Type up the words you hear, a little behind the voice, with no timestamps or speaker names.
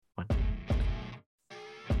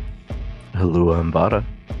Hello, I'm Bada,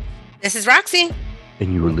 This is Roxy.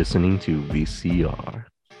 and you are listening to VCR.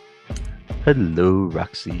 Hello,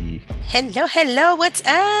 Roxy. Hello, hello. What's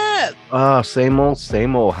up? Same old,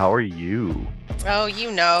 same old. How are you? Oh,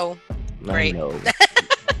 I great. know.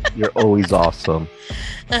 You're always awesome,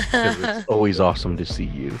 because it's always awesome to see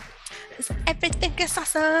you. Everything is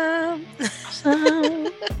awesome. Awesome.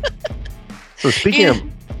 So speaking You, of,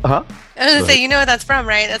 huh? I was Go gonna say, ahead. you know what that's from,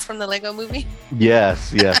 right? That's from the Lego movie.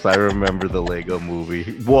 Yes, I remember the Lego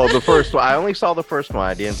movie. Well, the first one, I only saw the first one.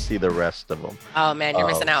 I didn't see the rest of them. Oh man, you're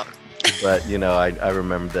missing Um, out. but I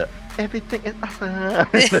remember that everything is awesome.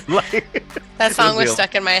 Like, That it was song was the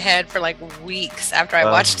stuck in my head for like weeks after I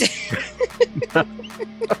uh, watched it.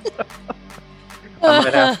 I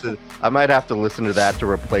might have to I might have to listen to that to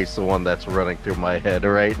replace the one that's running through my head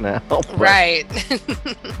right now. But Right.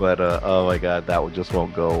 oh my god, that one just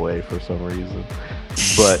won't go away for some reason.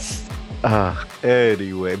 But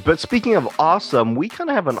anyway, but speaking of awesome, we kind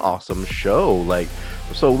of have an awesome show. Like,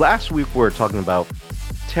 so last week we were talking about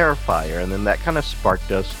Terrifier, and then that kind of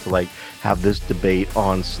sparked us to like have this debate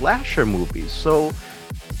on slasher movies. So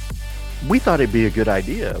we thought it'd be a good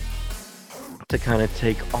idea to kind of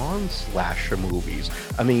take on slasher movies.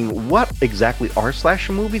 I mean, what exactly are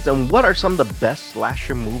slasher movies, and what are some of the best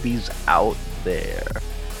slasher movies out there?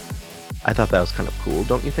 I thought that was kind of cool.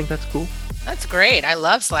 Don't you think that's cool? That's great. I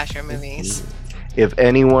love slasher Mhm. movies. If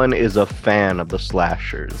anyone is a fan of the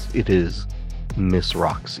slashers, it is Miss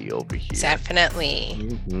Roxy over here.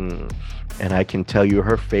 Definitely. And I can tell you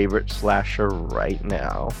her favorite slasher right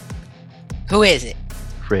now, Who is it?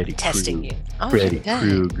 Freddy Testing Krueger. you. Oh, you're Freddy good.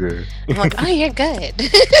 Krueger. I'm like, oh, you're good.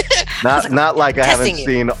 I was Not like, not like I haven't testing you.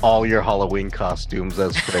 seen all your Halloween costumes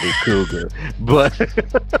as Freddy Krueger, but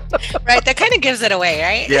Right. That kind of gives it away,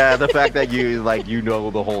 right? yeah, the fact that you know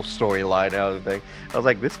the whole storyline and everything, I was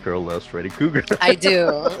like, this girl loves Freddy Krueger. I do.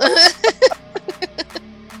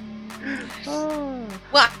 Ah.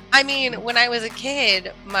 Well, I mean, when I was a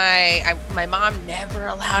kid, my mom never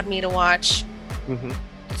allowed me to watch Mhm.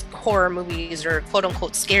 horror movies or quote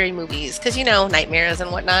unquote scary movies because nightmares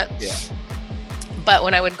and whatnot. Yeah. But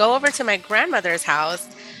when I would go over to my grandmother's house,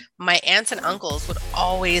 my aunts and uncles would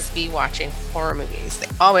always be watching horror movies. They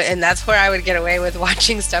always, and that's where I would get away with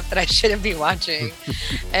watching stuff that I shouldn't be watching.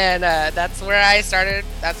 And that's where I started.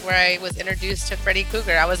 That's where I was introduced to Freddy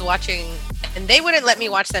Krueger. I was watching, and they wouldn't let me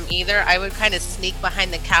watch them either. I would kind of sneak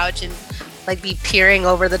behind the couch and like be peering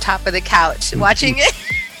over the top of the couch watching it.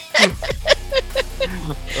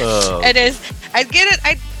 Oh, And is I'd get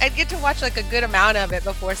it. I'd get to watch like a good amount of it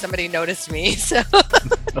before somebody noticed me. So,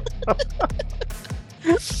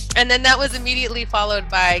 and then that was immediately followed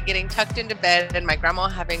by getting tucked into bed and my grandma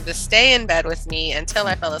having to stay in bed with me until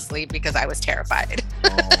I fell asleep because I was terrified.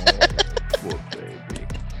 oh, poor baby.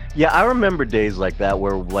 Yeah, I remember days like that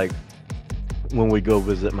where like when we go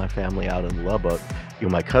visit my family out in Lubbock,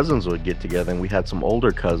 my cousins would get together, and we had some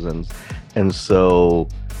older cousins, and so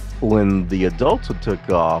when the adults took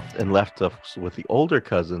off and left us with the older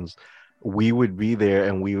cousins, we would be there,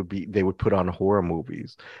 and they would put on horror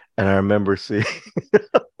movies, and I remember seeing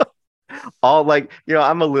all like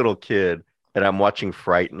I'm a little kid. And I'm watching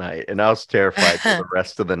Fright Night, and I was terrified for the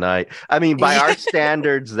rest of the night. I mean, by Yeah. our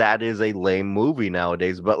standards, that is a lame movie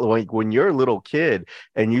nowadays. But like when you're a little kid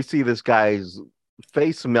and you see this guy's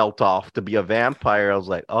face melt off to be a vampire, I was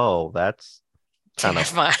like, oh, that's kind of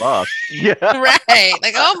Terrifying. fucked. Yeah. Right.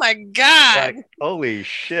 Like, oh my God. Like, holy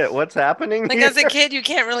shit, what's happening Like here? as a kid, you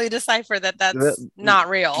can't really decipher that that's not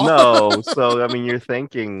real. No. So, I mean, you're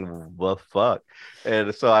thinking, well, fuck.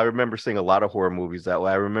 And so I remember seeing a lot of horror movies that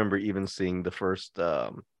way. I remember even seeing the first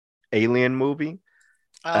Alien movie.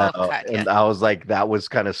 Oh God, yeah. And I was like, that was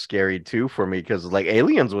kind of scary too for me because like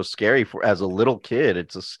Aliens was scary for as a little kid.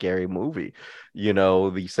 It's a scary movie.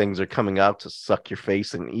 These things are coming out to suck your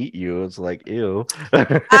face and eat you. It's like, ew.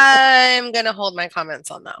 I'm gonna hold my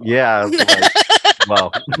comments on that Yeah, it's one.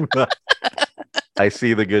 like, well, I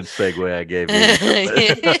see the good segue I gave you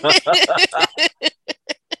there.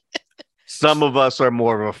 Some of us are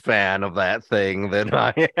more of a fan of that thing than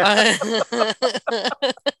I am.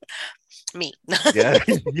 Me. Yeah,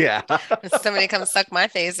 yeah. Somebody come suck my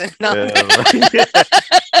face and no. Yeah.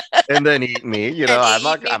 And then eat me. And I'm eat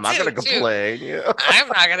not. me I'm not gonna too, shoot. complain. I'm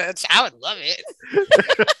not gonna. I would love it.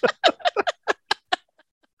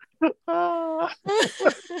 Ah.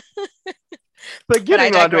 But But I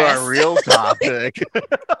getting onto our digress. real topic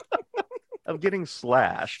of getting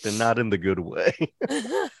slashed and not in the good way.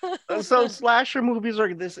 So slasher movies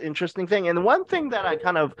are this interesting thing. And one thing that I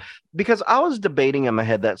kind of because I was debating in my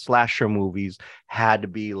head that slasher movies had to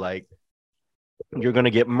be like you're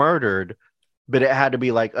gonna get murdered but it had to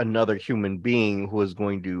be like another human being who was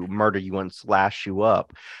going to murder you and slash you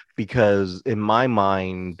up, because in my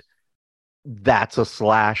mind that's a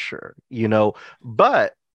slasher, you know.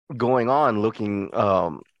 But going on looking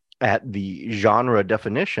at the genre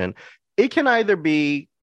definition, it can either be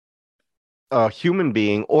a human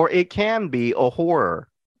being or it can be a horror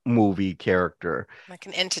movie character. Like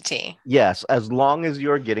an entity. Yes, as long as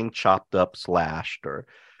you're getting chopped up, slashed, or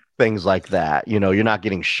things like that, you know, you're not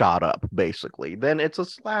getting shot up, basically, then it's a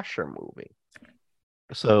slasher movie.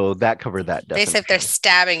 So that covered that They say if they're definition.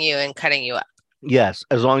 stabbing you and cutting you up. Yes,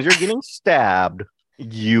 as long as you're getting stabbed,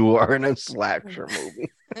 you are in a slasher movie.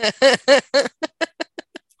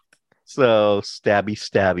 So stabby,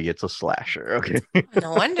 stabby, it's a slasher. Okay.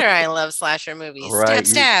 No wonder I love slasher movies. Right.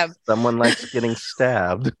 Stab, stab. Someone likes getting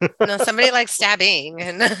stabbed. No, somebody likes stabbing.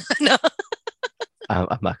 And no.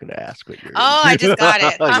 I'm not going to ask what you're Oh, I just got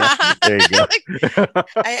it. Yeah, there you go.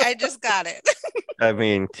 I just got it. I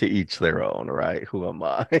mean, to each their own, right? Who am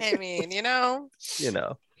I? I mean, You know,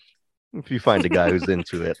 if you find a guy who's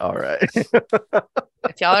into it, all right.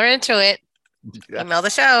 if y'all are into it, Yeah. email the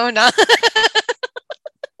show. No.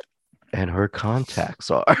 And her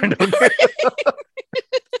contacts are.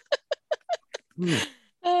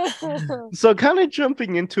 So, kind of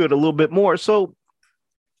jumping into it a little bit more. So,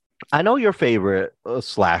 I know your favorite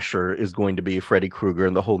slasher is going to be Freddy Krueger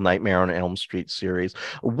and the whole Nightmare on Elm Street series.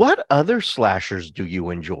 What other slashers do you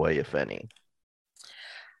enjoy, if any?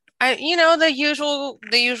 The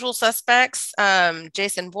usual suspects.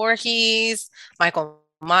 Jason Voorhees, Michael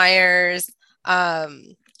Myers,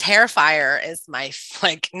 Terrifier is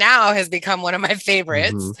like now has become one of my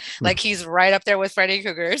favorites. Mm-hmm. Like he's right up there with Freddy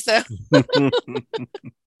Krueger. So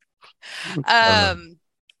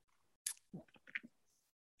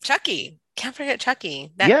Chucky. Can't forget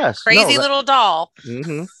Chucky. That yes, crazy little doll.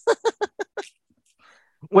 Mm-hmm.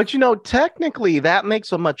 Which, you know, technically that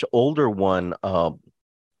makes a much older one a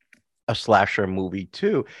slasher movie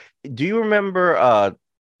too. Do you remember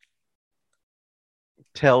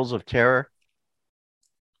Tales of Terror?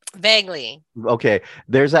 Vaguely. Okay,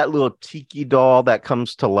 there's that little tiki doll that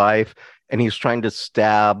comes to life and he's trying to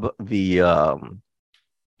stab the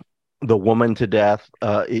woman to death.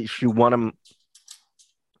 She won him.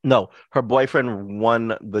 No, her boyfriend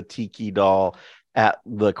won the tiki doll at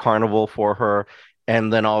the carnival for her,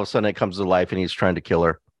 and then all of a sudden it comes to life and he's trying to kill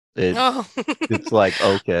her. It's like,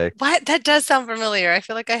 okay. What? That does sound familiar. I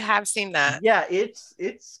feel like I have seen that. Yeah, it's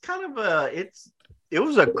kind of it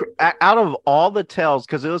was out of all the Tales,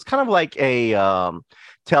 because it was kind of like a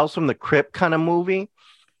Tales from the Crypt kind of movie,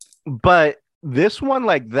 but this one,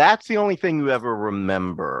 like, that's the only thing you ever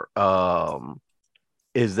remember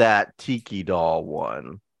is that tiki doll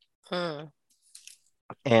one.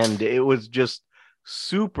 And it was just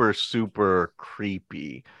super, super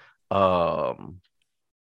creepy. Oh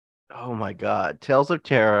my God. Tales of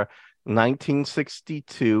Terror,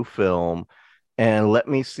 1962 film. And let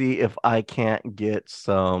me see if I can't get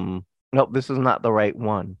some. Nope, this is not the right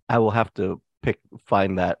one. I will have to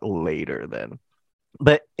find that later then.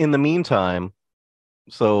 But in the meantime,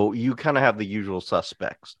 so you kind of have the usual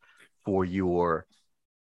suspects for your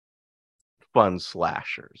fun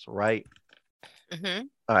slashers, right? Mm-hmm.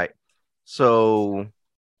 All right. So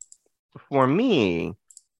for me,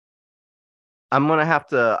 I'm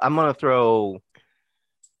gonna throw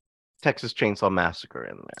Texas Chainsaw Massacre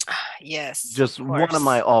in there. Yes. Just one of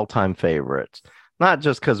my all-time favorites. Not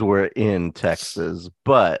just because we're in Texas,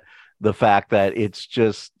 but the fact that it's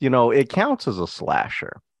just, you know, it counts as a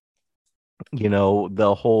slasher. You know,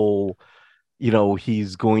 the whole, you know,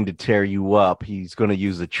 he's going to tear you up. He's going to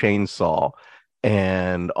use a chainsaw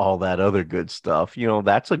and all that other good stuff. You know,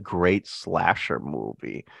 that's a great slasher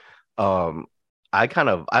movie.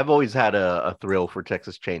 I've always had a thrill for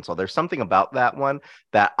Texas Chainsaw. There's something about that one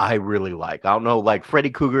that I really like. I don't know, like Freddy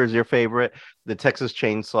Krueger is your favorite. The Texas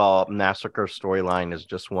Chainsaw Massacre storyline is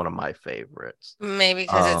just one of my favorites. Maybe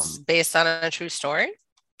because it's based on a true story.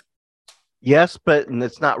 Yes, but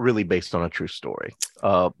it's not really based on a true story.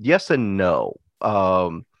 Yes and no.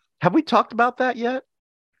 Have we talked about that yet?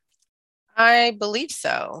 I believe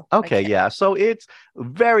so. Okay, yeah. So it's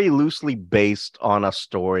very loosely based on a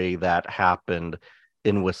story that happened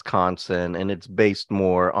in Wisconsin, and it's based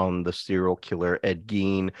more on the serial killer Ed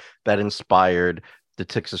Gein that inspired the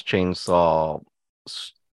Texas Chainsaw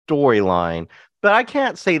storyline. But I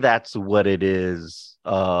can't say that's what it is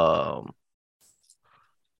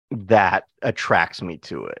that attracts me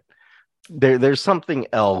to it. There's something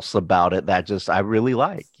else about it that just I really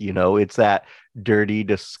like. You know, it's that dirty,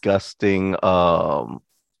 disgusting, I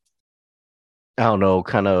don't know,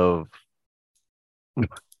 kind of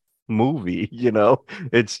movie, you know?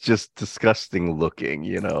 It's just disgusting looking,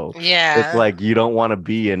 you know? It's Yeah. like you don't want to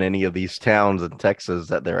be in any of these towns in Texas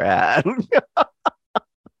that they're at.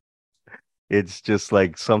 It's just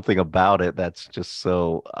like something about it that's just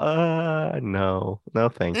so no, no,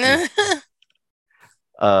 thank you.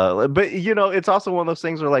 But you know, it's also one of those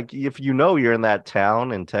things where like if you know you're in that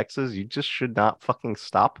town in Texas, you just should not fucking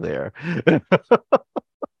stop there.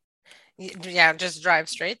 Yeah, just drive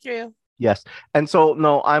straight through. Yes. And so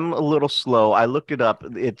no, I'm a little slow. I looked it up.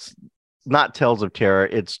 It's not Tales of Terror,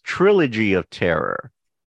 it's Trilogy of Terror.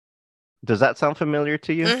 Does that sound familiar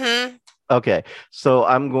to you? Mm-hmm. Okay. So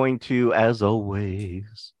I'm going to, as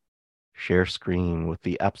always, share screen with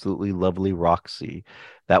the absolutely lovely Roxy.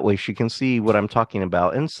 That way she can see what I'm talking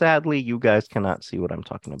about. And sadly, you guys cannot see what I'm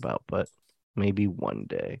talking about, but maybe one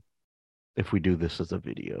day if we do this as a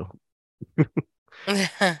video.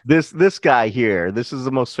 This guy here, this is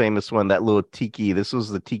the most famous one, that little tiki. This was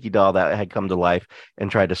the tiki doll that had come to life and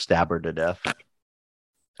tried to stab her to death. I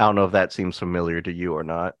don't know if that seems familiar to you or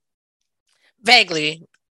not. Vaguely.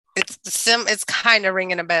 It's kind of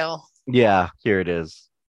ringing a bell. Yeah, here it is.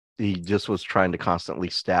 He just was trying to constantly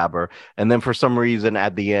stab her. And then for some reason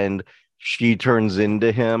at the end, she turns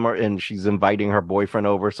into him and she's inviting her boyfriend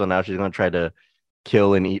over. So now she's gonna try to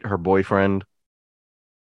kill and eat her boyfriend.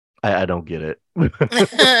 I don't get it.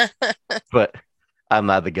 But I'm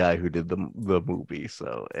not the guy who did the movie.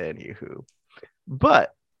 So anywho.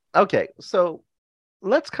 But okay, so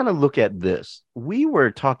let's kind of look at this. We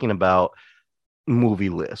were talking about movie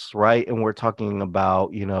lists, right? And we're talking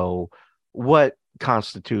about, you know, what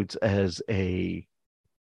constitutes as a,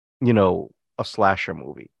 you know, a slasher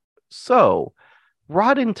movie. So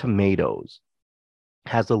Rotten Tomatoes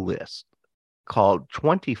has a list called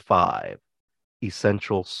 25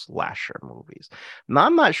 essential slasher movies. Now,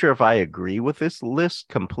 I'm not sure if I agree with this list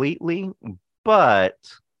completely, but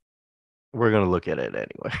we're going to look at it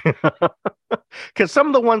anyway. Because some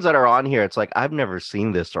of the ones that are on here, it's like, I've never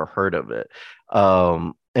seen this or heard of it.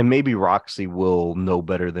 And maybe Roxy will know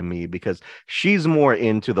better than me because she's more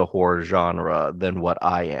into the horror genre than what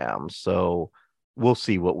I am. So we'll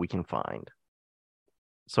see what we can find.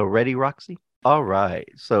 So ready, Roxy? All right.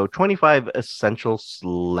 So 25 essential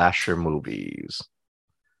slasher movies.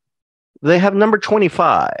 They have number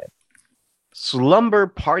 25, Slumber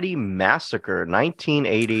Party Massacre,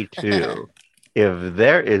 1982. If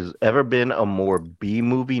there is ever been a more B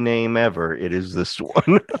movie name ever, it is this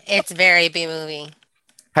one. It's very B movie.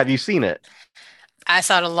 Have you seen it? I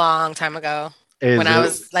saw it a long time ago Is when I it?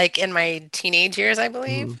 was like in my teenage years, I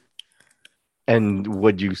believe. And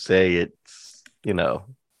would you say it's, you know,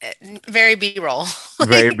 Very B-roll.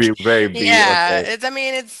 very Like, B, very B? yeah, Okay. I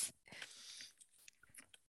mean, it's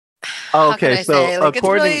how can Okay. I So say? Like, it's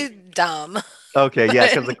according, really dumb. okay, yeah, But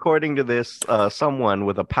because according to this, someone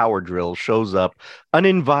with a power drill shows up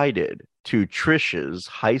uninvited to Trisha's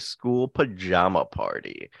high school pajama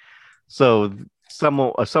party. So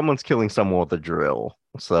someone's killing someone with a drill.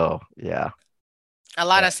 So yeah, a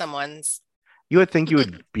lot of someone's you would think you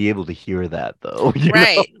would be able to hear that though. You know,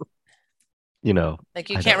 right. you know. Like,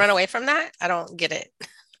 you I can't don't. run away from that. I don't get it.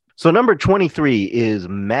 So number 23 is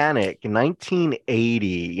Manic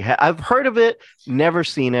 1980. I've heard of it, never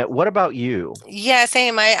seen it. What about you? Yeah,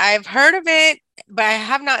 same. I've heard of it, but I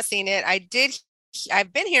have not seen it.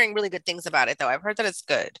 I've been hearing really good things about it though. I've heard that it's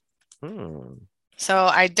good. Hmm. So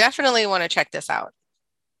I definitely want to check this out.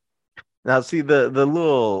 Now, see the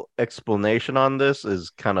little explanation on this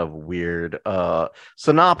is kind of weird.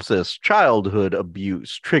 Synopsis: childhood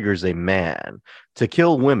abuse triggers a man to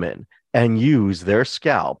kill women and use their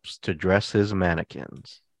scalps to dress his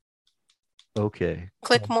mannequins. Okay.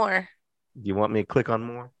 Click more. Do you want me to click on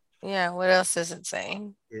more? Yeah, what else is it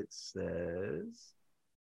saying? It says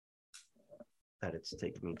that it's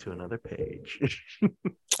taking me to another page.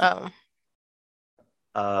 Oh.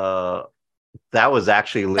 uh that was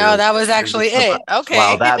actually No, literally that was actually it. Okay.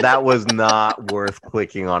 wow, that was not worth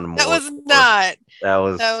clicking on more. That was not. That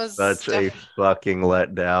was That was such a fucking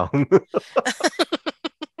letdown.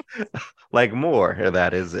 Like more,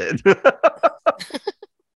 that is it.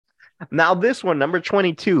 Now this one, number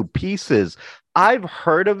 22, Pieces. I've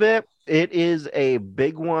heard of it. It is a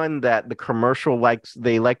big one that the commercial likes.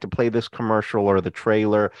 They like to play this commercial or the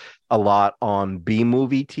trailer a lot on B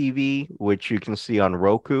movie TV, which you can see on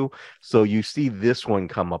Roku. So you see this one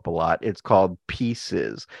come up a lot. It's called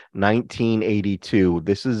Pieces, 1982.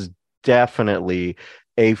 This is definitely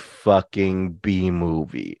a fucking B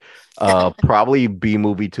movie. Probably B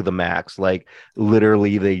movie to the max. Like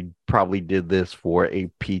literally they probably did this for a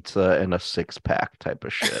pizza and a six-pack type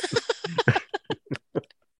of shit.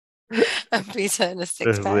 A pizza and a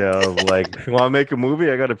six pack. Yeah, like, if you want to make a movie?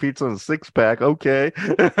 I got a pizza and a six pack. Okay.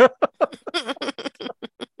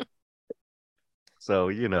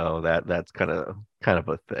 So, that's kind of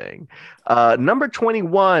a thing. Number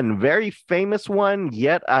 21, very famous one,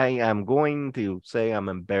 yet I am going to say I'm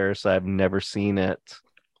embarrassed. I've never seen it.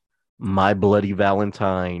 My Bloody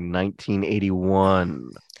Valentine,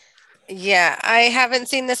 1981. Yeah, I haven't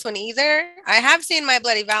seen this one either. I have seen My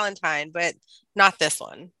Bloody Valentine, but not this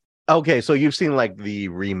one. Okay, so you've seen like the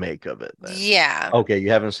remake of it then. Yeah, Okay, you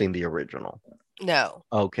haven't seen the original. no.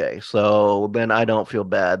 Okay, so then I don't feel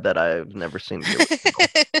bad that I've never seen the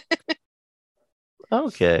original.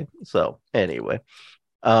 Okay, so anyway,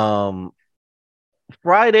 um,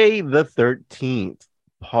 Friday the 13th,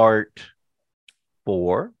 part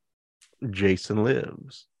 4, Jason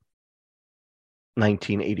Lives,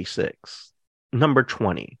 1986. Number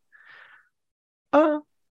 20. Uh,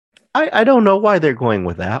 I don't know why they're going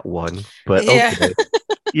with that one, but Yeah. okay.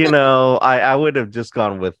 I would have just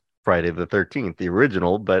gone with Friday the 13th, the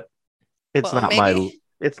original, but it's Well, not my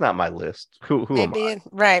it's not my list. Who am I?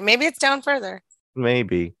 right. Maybe it's down further.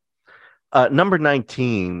 Maybe. Number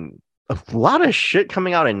 19. A lot of shit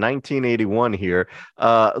coming out in 1981 here.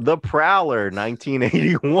 The Prowler,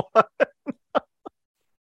 1981.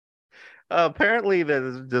 Apparently,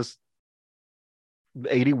 there's just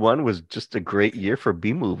 81 was just a great year for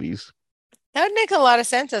B movies. That would make a lot of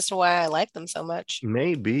sense as to why I like them so much.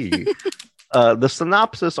 Maybe. The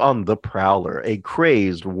synopsis on The Prowler: a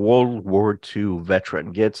crazed World War II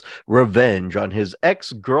veteran gets revenge on his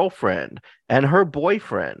ex-girlfriend and her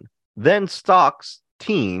boyfriend, then stalks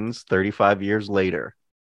teens 35 years later.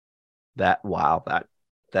 That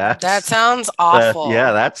sounds awful.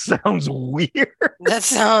 Yeah, that sounds weird. That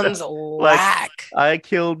sounds Like, whack. I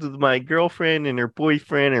killed my girlfriend and her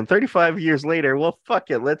boyfriend, and 35 years later, well,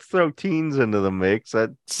 fuck it, let's throw teens into the mix. That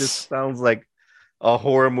just sounds like a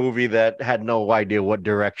horror movie that had no idea what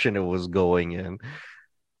direction it was going in.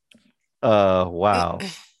 Wow.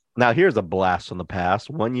 Now here's a blast from the past.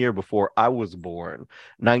 1 year before I was born,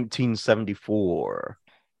 1974,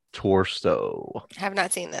 Torso. I have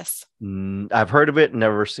not seen this. I've heard of it,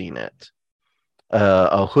 never seen it.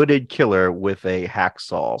 A hooded killer with a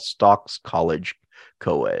hacksaw stalks college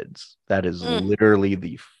co-eds. That is literally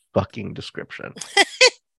the fucking description.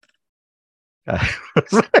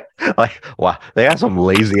 Like, wow, they have some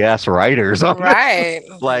lazy ass writers on Right.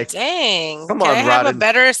 this. Like, dang. Come Can on, I have Rotten. a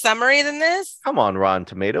better summary than this? Come on, Rotten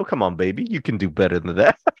Tomato. Come on, baby. You can do better than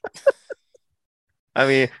that. I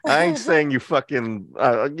mean, I ain't saying you fucking.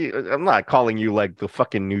 I'm not calling you like the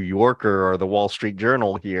fucking New Yorker or the Wall Street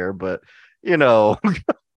Journal here, but give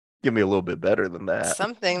me a little bit better than that.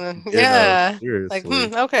 Something. You know, Yeah. Like,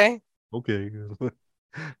 seriously. okay. Okay.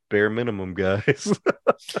 Bare minimum, guys.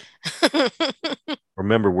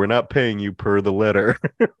 Remember, we're not paying you per the letter.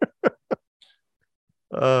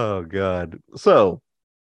 Oh, God. So,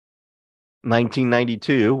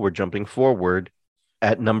 1992, we're jumping forward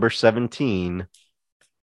at number 17,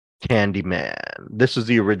 Candyman. This is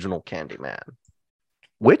the original Candyman,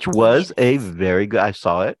 which was a very good. I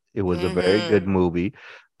saw it. It was a very good movie.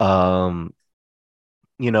 The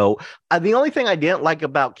only thing I didn't like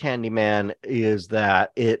about Candyman is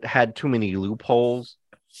that it had too many loopholes.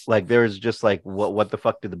 Like, there's just like, what the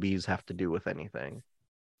fuck do the bees have to do with anything?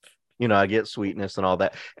 I get sweetness and all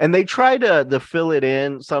that. And they try to fill it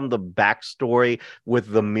in, some of the backstory with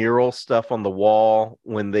the mural stuff on the wall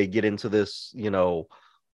when they get into this,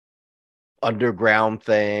 underground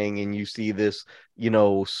thing, and you see this,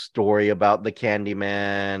 story about the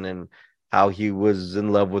Candyman and how he was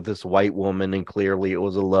in love with this white woman, and clearly it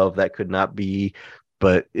was a love that could not be,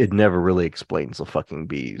 but it never really explains the fucking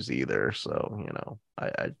bees either. So,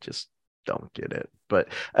 I just don't get it. But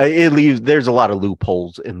there's a lot of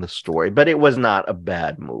loopholes in the story, but it was not a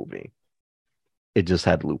bad movie. It just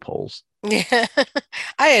had loopholes. Yeah.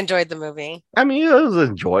 I enjoyed the movie. I mean, it was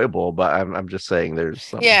enjoyable, but I'm just saying there's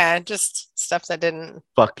some just stuff that didn't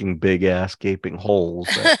fucking big ass gaping holes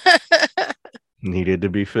that needed to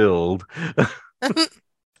be filled.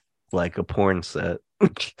 Like a porn set.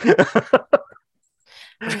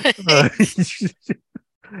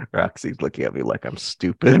 Roxy's looking at me like I'm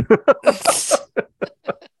stupid.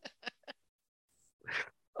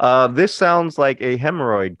 This sounds like a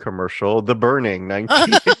hemorrhoid commercial. The Burning,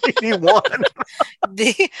 1981.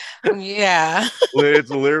 Yeah. It's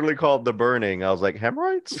literally called The Burning. I was like,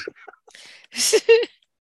 hemorrhoids?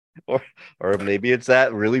 or maybe it's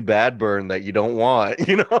that really bad burn that you don't want,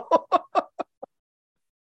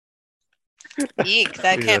 Eek,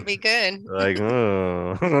 that can't be good. Like,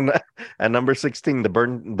 oh. At number 16, The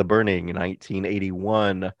Burning,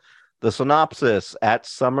 1981. The synopsis: at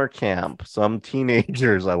summer camp, some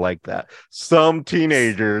teenagers, I like that, some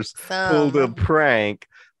teenagers pulled a Some. prank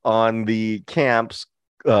on the camp's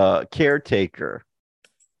caretaker.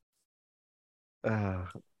 Uh,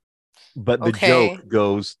 but the joke Okay.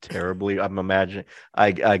 goes terribly. I'm imagining.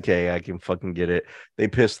 I can fucking get it. They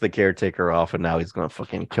pissed the caretaker off, and now he's gonna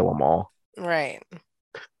fucking kill them all. Right.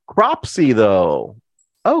 Cropsy, though.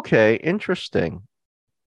 Okay, interesting.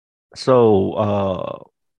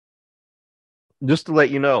 So, just to let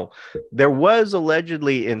you know, there was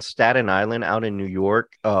allegedly in Staten Island, out in New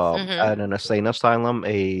York, Mm-hmm. at an insane asylum,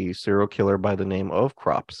 a serial killer by the name of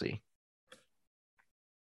Cropsy.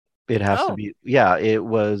 It has to Oh, be, yeah, it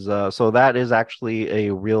was. So that is actually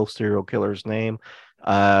a real serial killer's name.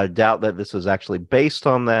 Doubt that this is actually based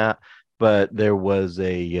on that, but there was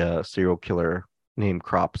a serial killer named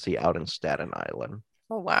Cropsy out in Staten Island.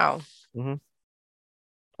 oh wow. Mhm.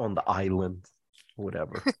 On the island,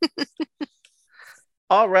 whatever.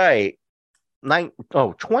 All right.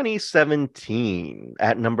 2017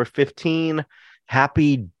 at number 15,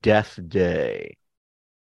 Happy Death Day.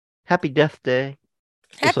 Happy Death Day.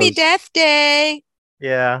 So, Happy Death Day.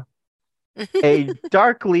 yeah, a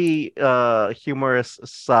darkly humorous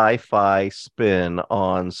sci-fi spin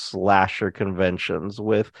on slasher conventions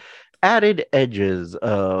with added edges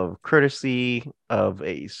of courtesy of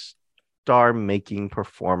a star-making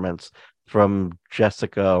performance from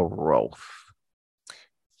Jessica Roth.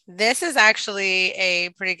 This is actually a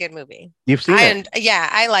pretty good movie. You've seen it? Yeah,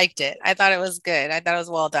 I liked it. I thought it was good. I thought it was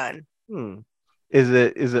well done. Hmm. Is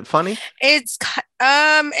it funny? It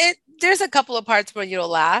there's a couple of parts where you'll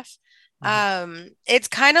laugh. It's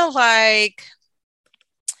kind of like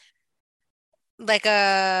like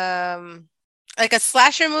a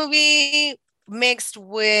slasher movie mixed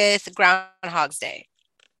with Groundhog's Day.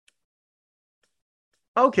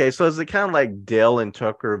 Okay, so is it kind of like Dale and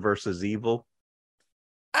Tucker versus Evil?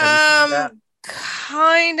 Have you seen that?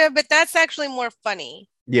 Kind of, but that's actually more funny.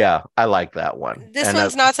 Yeah, I like that one. This And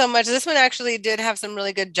one's not so much. This one actually did have some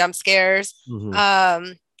really good jump scares. mhm.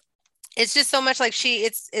 Um, it's just so much like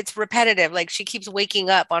it's repetitive. Like she keeps waking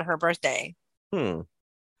up on her birthday. Hmm.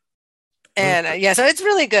 And yeah, so it's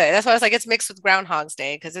really good. That's why I was like, it's mixed with Groundhog's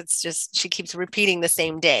Day because it's just she keeps repeating the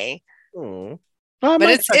same day. Hmm. I But might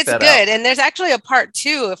it's check it's that out. good. And there's actually a part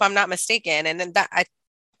two, if I'm not mistaken. And then I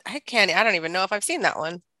don't even know if I've seen that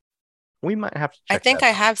one. We might have to I check think that I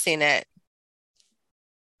out. have seen it.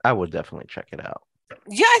 I would definitely check it out.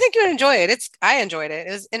 Yeah, I think you would enjoy it. I enjoyed it.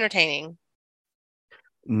 It was entertaining.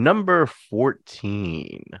 Number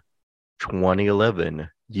 14, 2011.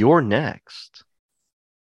 You're Next.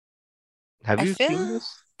 Have I you seen feel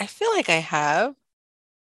this? I feel like I have.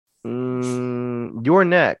 You're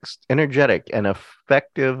Next. Energetic and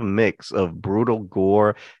effective mix of brutal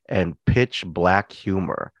gore and pitch black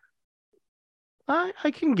humor.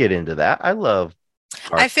 I can get into that. I love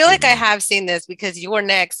I dark feel like I humor. have seen this because Your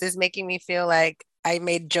Next is making me feel like I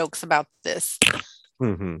made jokes about this.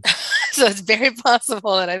 Hmm. So it's very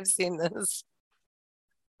possible that I've seen this.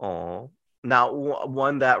 Oh, now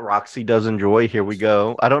one that Roxy does enjoy. Here we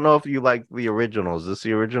go. I don't know if you like the original. Is this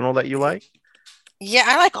the original that you like? Yeah,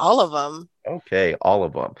 I like all of them. Okay, all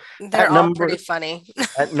of them. They're At all pretty number funny.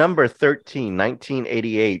 at number 13,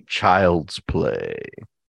 1988, Child's Play.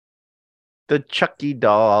 The Chucky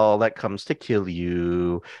doll that comes to kill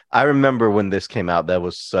you. I remember when this came out, that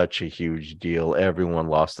was such a huge deal. Everyone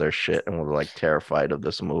lost their shit and were like terrified of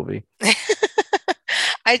this movie.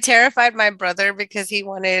 I terrified my brother because he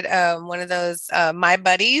wanted one of those My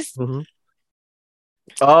Buddies. Mhm. And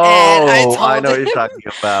Oh, I know what you're talking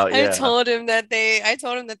about. Yeah. I told him that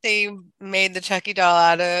they made the Chucky doll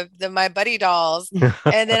out of the My Buddy dolls.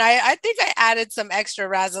 And then I think I added some extra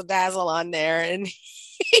razzle dazzle on there and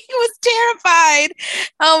he was terrified.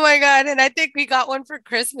 Oh my God. And I think we got one for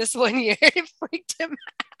Christmas one year. It freaked him.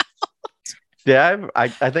 Yeah, I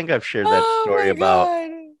think I've shared that Oh story my about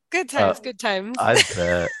God. Good uh times, good times. I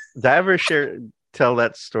bet. Did I ever tell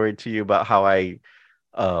that story to you about how I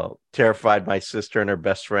terrified my sister and her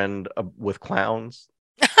best friend with clowns?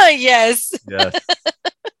 Yes. Yes.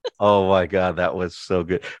 Oh my God, that was so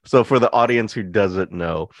good. So for the audience who doesn't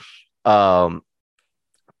know, um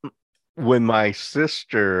when my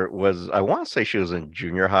sister was, I want to say she was in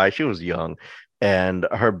junior high, she was young, and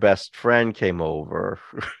her best friend came over,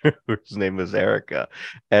 whose name is Erica.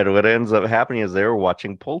 And what ends up happening is they were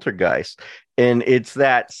watching Poltergeist. And it's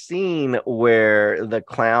that scene where the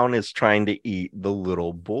clown is trying to eat the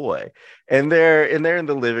little boy. And they're in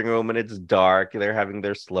the living room and it's dark. They're having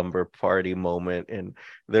their slumber party moment and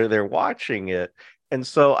they're watching it. And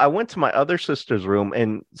so I went to my other sister's room,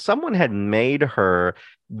 and someone had made her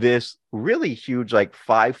this really huge, like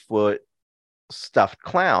 5 foot stuffed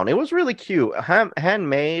clown. It was really cute,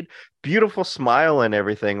 handmade, beautiful smile and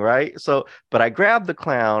everything, right? So, but I grabbed the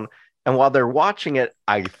clown, and while they're watching it,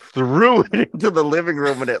 I threw it into the living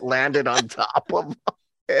room, and it landed on top of them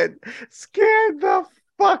and scared the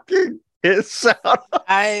fucking piss out.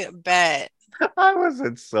 I bet. I was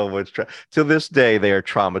in so much trouble. To this day, they are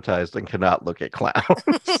traumatized and cannot look at clowns.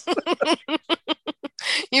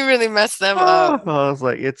 You really messed them Oh, up. I was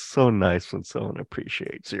like, it's so nice when someone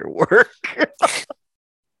appreciates your work.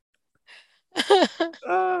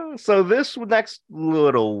 So this next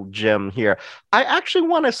little gem here, I actually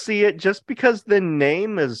want to see it just because the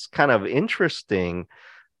name is kind of interesting.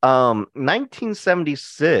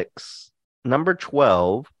 1976, number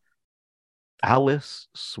 12, Alice,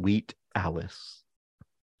 Sweet Alice.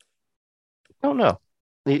 Don't know.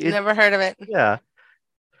 Never heard of it. Yeah.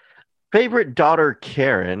 Favorite daughter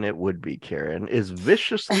Karen, it would be Karen, is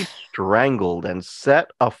viciously strangled and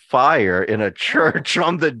set afire in a church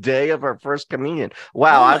on the day of her first communion.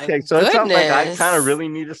 Wow. Oh my Okay. So it sounds like I kind of goodness. really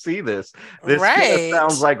need to see this. This kind of Right.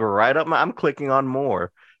 sounds like right up I'm clicking on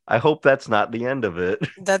more. I hope that's not the end of it.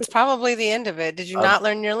 That's probably the end of it. Did you Uh, not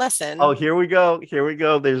learn your oh, lesson? here we go. Here we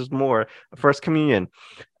go. There's more. First communion.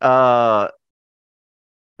 Uh,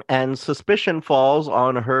 and suspicion falls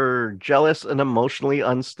on her jealous and emotionally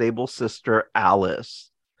unstable sister, Alice.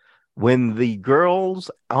 When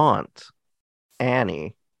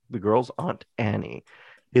Annie, the girl's aunt Annie,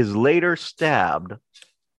 is later stabbed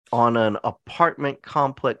on an apartment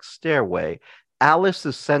complex stairway, Alice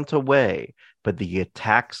is sent away, but the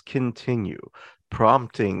attacks continue,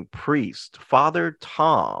 prompting priest Father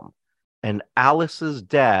Tom and Alice's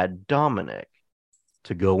dad, Dominic,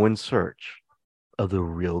 to go in search of the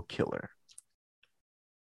real killer.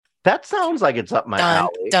 That sounds like it's up my Dun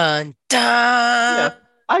alley. dun Yeah, dun.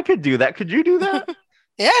 I could do that. Could you do that?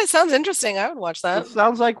 Yeah, it sounds interesting. I would watch that. It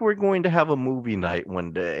sounds like we're going to have a movie night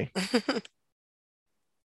one day.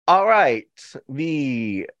 All right.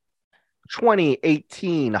 The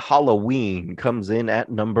 2018 Halloween comes in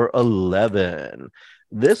at number 11.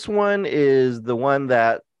 This one is the one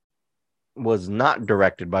that was not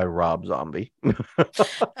directed by Rob Zombie.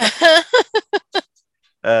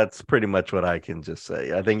 That's pretty much what I can just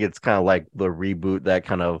say. I think it's kind of like the reboot that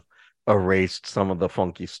kind of erased some of the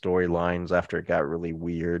funky storylines after it got really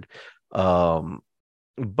weird.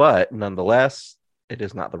 But nonetheless, it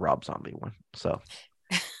is not the Rob Zombie one. So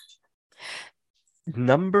We're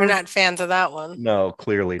number not fans of that one. no,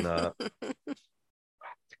 clearly not.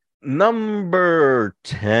 Number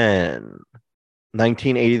 10,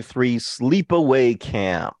 1983 Sleepaway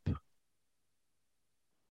Camp.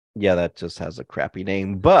 Yeah, that just has a crappy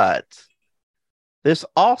name, but this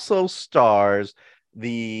also stars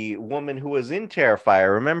the woman who was in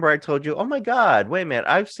Terrifier. Remember, I told you, oh my God, wait a minute,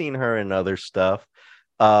 I've seen her in other stuff.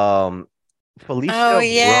 Oh Felicia Rose.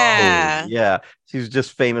 yeah. Yeah, she's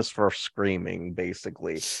just famous for screaming,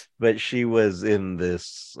 basically. But she was in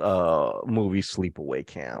this movie Sleepaway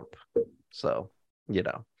Camp. So,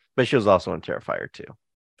 but she was also in Terrifier too.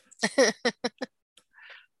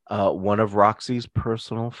 One of Roxy's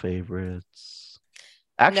personal favorites.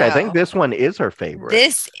 Actually, I think No. this one is her favorite.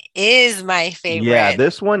 This is my Yeah, favorite.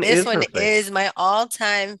 this one This is one her favorite. is my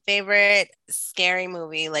all-time favorite scary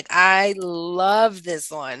movie. Like I love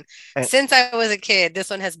this one. And, Since I was a kid,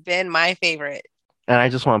 this one has been my favorite. and I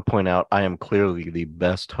just want to point out, I am clearly the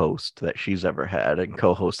best host that she's ever had and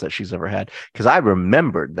co-host that she's ever had because I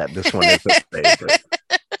remembered that this one is her favorite.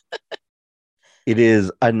 It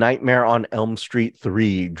is A Nightmare on Elm Street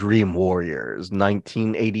 3, Dream Warriors.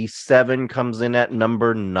 1987 comes in at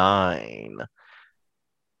number 9.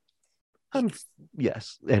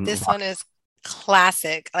 Yes. And This one is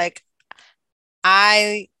classic. Like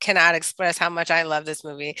I cannot express how much I love this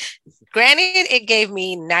movie. Granted, it gave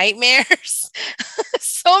me nightmares,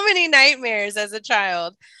 so many nightmares as a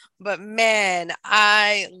child, but man,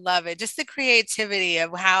 I love it. Just the creativity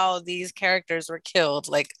of how these characters were killed.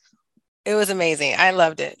 Like it was amazing. I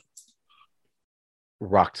loved it.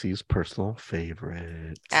 Roxy's personal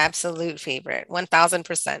favorite. Absolute favorite.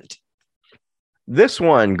 1000%. This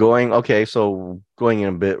one going in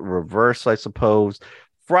a bit reverse, I suppose.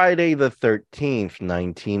 Friday the 13th,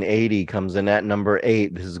 1980 comes in at number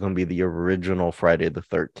 8. This is going to be the original Friday the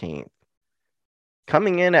 13th.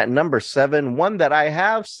 Coming in at number 7, one that I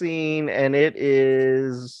have seen, and it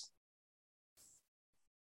is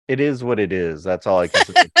what it is. That's all I can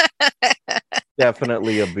say.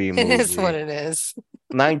 Definitely a B movie. It is what it is.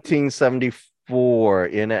 1974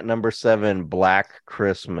 in at number 7, Black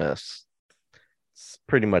Christmas. It's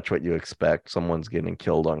pretty much what you expect. Someone's getting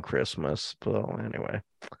killed on Christmas. Well, anyway,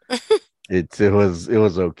 it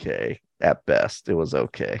was okay at best. It was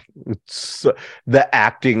okay. The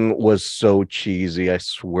acting was so cheesy. I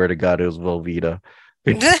swear to God, it was Velveeta.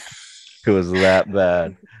 It was that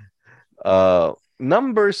bad.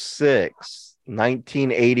 Number 6,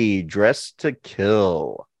 1980, Dress to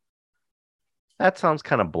Kill. That sounds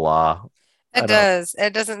kind of blah. I It don't. does.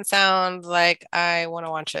 It doesn't sound like I want to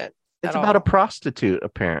watch it It's at about a all. prostitute,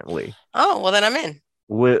 apparently. Oh, well then I'm in.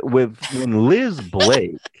 With when Liz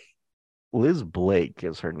Blake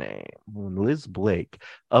is her name. When Liz Blake,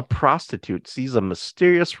 a prostitute, sees a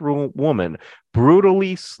mysterious woman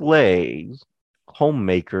brutally slay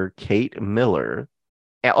homemaker Kate Miller.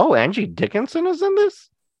 Oh, Angie Dickinson is in this?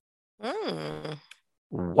 Mm.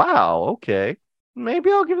 Wow, okay.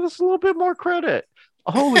 Maybe I'll give this a little bit more credit.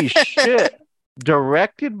 Holy shit.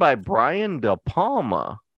 Directed by Brian De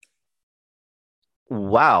Palma.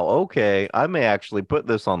 Wow, okay. I may actually put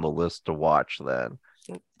this on the list to watch then.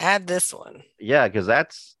 Add this one. Yeah, because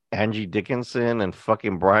that's Angie Dickinson and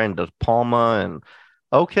fucking Brian De Palma. And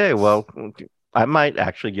okay, well, I might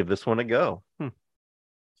actually give this one a go.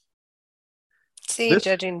 See, This,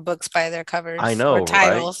 judging books by their I covers or know, right?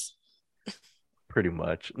 titles. Pretty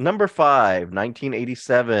much. Number 5,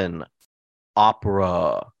 1987,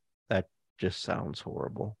 Opera. That just sounds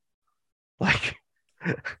horrible. Like,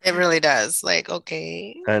 It really does. Like,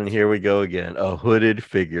 okay. and here we go again. A hooded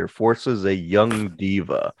figure forces a young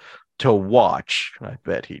diva to watch. I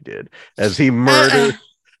bet he did. As he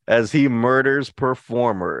Uh-uh. murders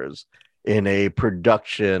performers in a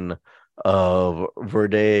production of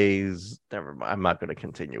Verdi's. Never mind. I'm not going to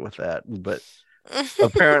continue with that. But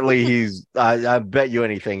apparently he's. I bet you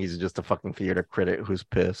anything he's just a fucking theater critic who's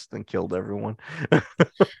pissed and killed everyone.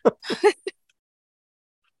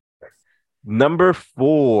 Number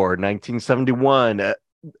 4, 1971,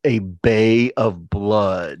 A Bay of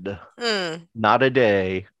Blood. Hmm. Not a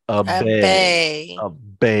day, a A bay. bay. A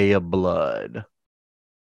bay of blood.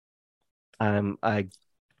 I'm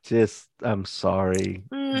sorry.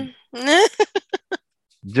 Hmm.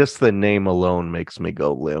 Just the name alone makes me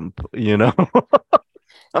go limp, you know?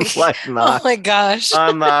 I'm like Oh not my gosh.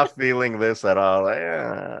 I'm not feeling this at all.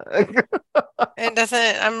 It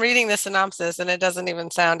doesn't, I'm reading the synopsis and it doesn't even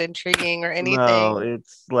sound intriguing or No, anything.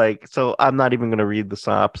 it's like, so I'm not even going to read the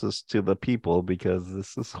synopsis to the people because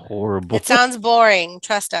this is horrible. It sounds boring.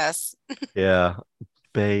 Trust us. Yeah,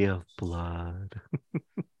 Bay of Blood.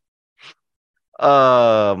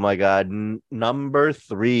 Oh my God. Number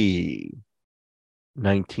 3,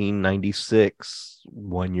 1996,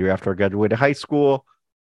 1 year after I graduated high school.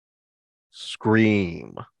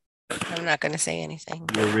 Scream. I'm not going to say anything.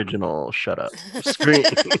 The original. Shut up. Scream.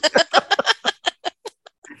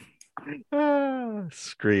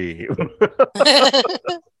 Scream.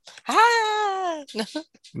 Ah!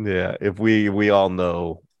 Yeah, if we all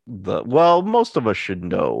know well, most of us should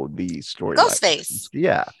know the storyline. Ghostface.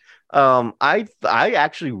 Yeah. I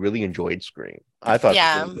actually really enjoyed Scream. I thought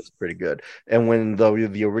Yeah. Scream was pretty good. And when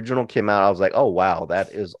the original came out, I was like, oh wow,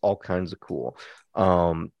 that is all kinds of cool.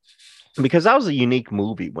 Because that was a unique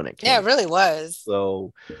movie when it came. Yeah, it really was.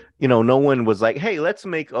 So, no one was like, hey, let's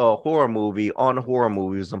make a horror movie on horror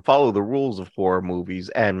movies and follow the rules of horror movies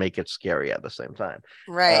and make it scary at the same time.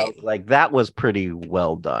 Right. Like, that was pretty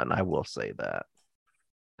well done. I will say that.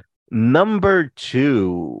 Number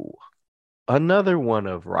 2, another one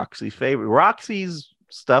of Roxy's favorite. Roxy's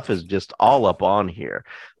stuff is just all up on here.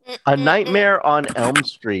 A Nightmare on Elm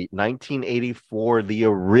Street, 1984, the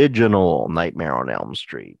original Nightmare on Elm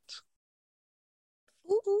Street.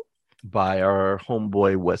 By our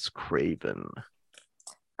homeboy Wes Craven.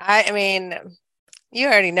 I mean, you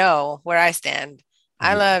already know where I stand.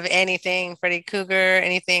 I love anything Freddy Krueger,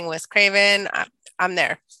 anything Wes Craven. I'm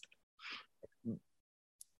there.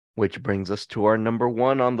 Which brings us to our number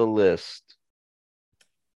 1 on the list.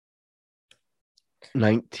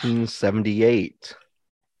 1978.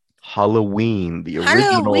 Halloween, the original.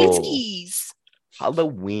 Halloween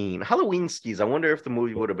skis. I wonder if the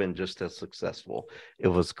movie would have been just as successful. It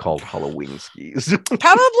was called Halloween skis.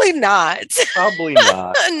 Probably not. Probably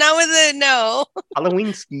not. Not with it. No.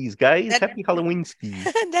 Halloween skis, guys. Happy Halloween skis.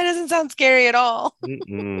 That doesn't sound scary at all.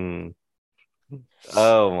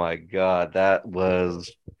 Oh my God, that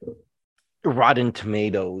was Rotten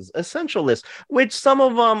Tomatoes Essentialist, which some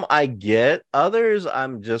of them I get, others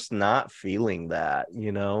I'm just not feeling that.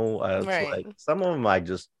 It's Right. like some of them I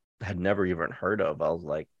just had never even heard of. I was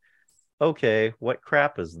like, okay, what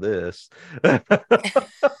crap is this?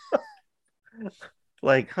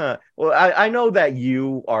 Like, huh? Well, I know that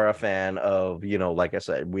you are a fan of, like I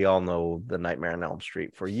said, we all know the Nightmare on Elm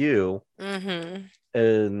Street for you. Mm-hmm.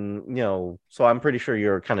 And so I'm pretty sure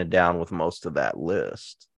you're kind of down with most of that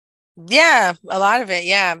list. Yeah, a lot of it.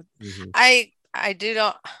 Yeah. Mhm. I do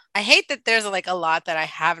don't I hate that there's like a lot that I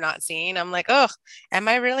have not seen. I'm like, oh, am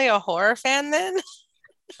I really a horror fan then?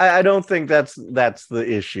 I don't think that's the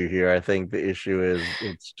issue here. I think the issue is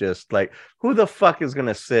it's just like who the fuck is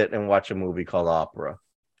gonna sit and watch a movie called Opera?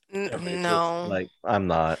 I mean, just No. like I'm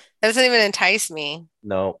not. That doesn't even entice me.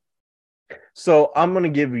 No. So I'm gonna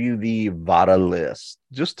give you the Vada list,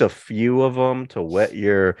 just a few of them to wet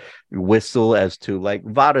your whistle as to like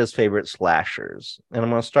Vada's favorite slashers. And I'm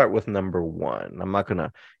gonna start with number one. I'm not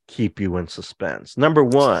gonna keep you in suspense. Number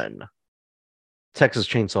one, Texas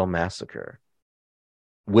Chainsaw Massacre.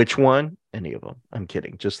 Which one? Any of them. I'm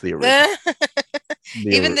kidding. Just the original.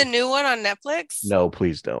 Even The the new one on Netflix? No,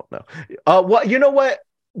 please don't. No. Well, you know what?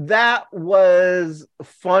 That was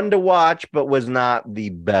fun to watch, but was not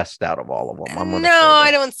the best out of all of them. I'm gonna No, say I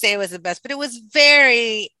that. don't say it was the best, but it was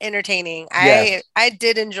very entertaining. I Yes, I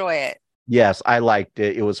did enjoy it. yes, I liked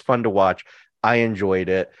it. It was fun to watch. I enjoyed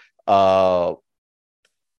it. Uh,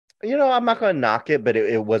 I'm not gonna knock it, but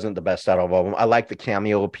it wasn't the best out of all of them. I like the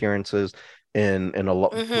cameo appearances in a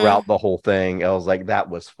lot Hmm. throughout the whole thing. I was like, that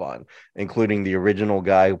was fun, including the original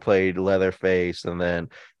guy who played Leatherface, and then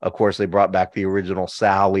of course they brought back the original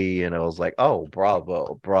Sally, and I was like, oh,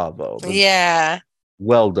 bravo, bravo, Yeah.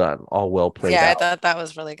 well done, all well played Yeah, I out. thought that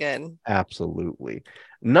was really good. Absolutely.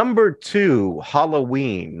 Number two,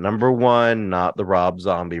 Halloween. Number one, not the Rob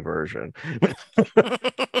Zombie version,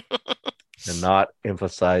 and not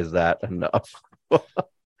emphasize that enough.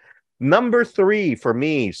 Number three for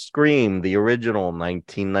me, Scream, the original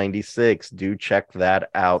 1996. Do check that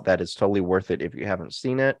out. That is totally worth it if you haven't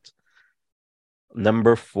seen it.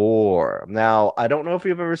 Number four. Now, I don't know if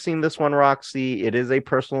you've ever seen this one, Roxy. It is a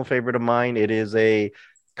personal favorite of mine. It is a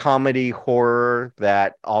comedy horror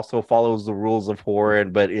that also follows the rules of horror,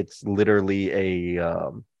 but it's literally a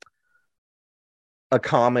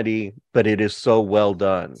comedy, but it is so well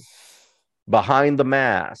done. Behind the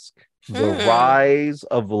Mask, The Hmm. Rise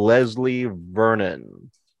of Leslie Vernon.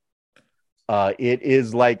 It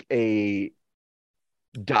is like a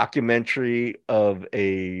documentary of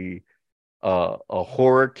a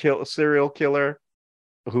serial killer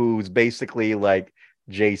who's basically like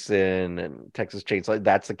Jason and Texas Chainsaw.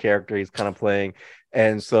 That's the character he's kind of playing.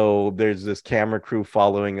 And so there's this camera crew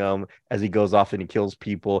following him as he goes off and he kills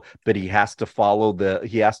people, but he has to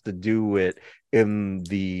do it in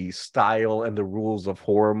the style and the rules of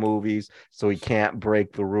horror movies. So he can't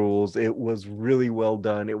break the rules. It was really well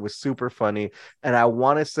done. It was super funny. And I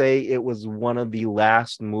want to say it was one of the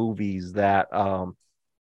last movies that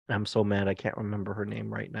I'm so mad I can't remember her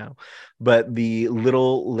name right now. But the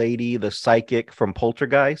little lady, the psychic from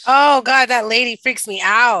Poltergeist, Oh God, that lady freaks me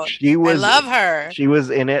out. she I was love her. she was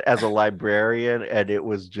in it as a librarian, and it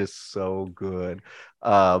was just so good.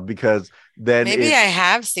 Because then Maybe I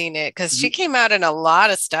have seen it because she came out in a lot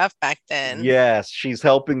of stuff back then. yes, she's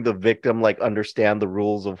helping the victim like understand the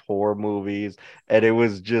rules of horror movies, and it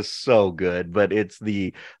was just so good. But it's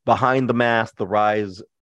the Behind the Mask, The Rise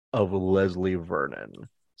of Leslie Vernon.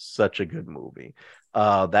 Such a good movie.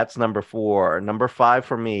 That's number four. Number five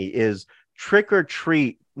for me is Trick or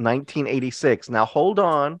Treat 1986. Now hold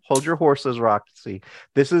on, hold your horses, Roxy.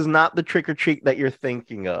 This is not the Trick or Treat that you're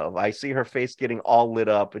thinking of. I see her face getting all lit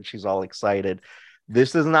up and she's all excited.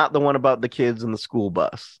 This is not the one about the kids in the school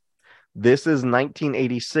bus. This is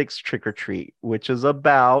 1986 Trick or Treat, which is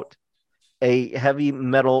about a heavy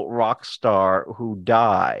metal rock star who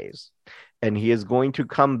dies, and he is going to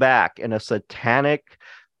come back in a satanic,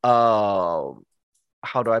 uh,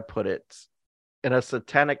 how do I put it? In a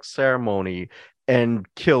satanic ceremony and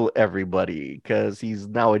kill everybody because he's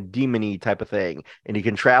now a demony type of thing, and he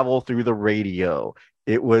can travel through the radio.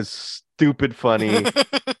 It was stupid funny,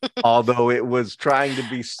 although it was trying to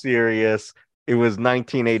be serious. It was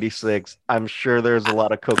 1986. I'm sure there's a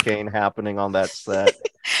lot of cocaine happening on that set.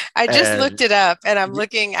 I just And looked it up and I'm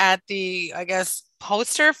looking at the, I guess,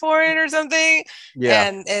 poster for it or something. yeah,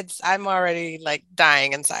 And I'm already like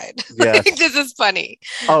dying inside. Like, yes. this is funny.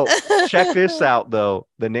 Oh, check this out though.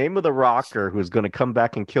 The name of the rocker who's going to come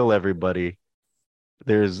back and kill everybody.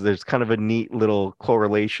 There's kind of a neat little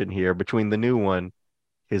correlation here between the new one.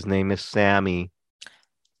 His name is Sammy,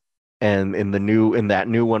 and in that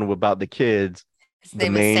new one about the kids, His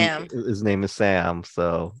name is Sam. his name is Sam.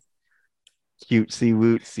 So cutesy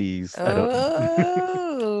wootsies. I don't.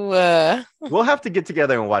 Oh, We'll have to get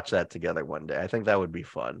together and watch that together one day. I think that would be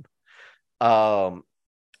fun. Um,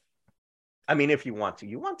 I mean, if you want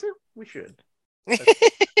to, we should.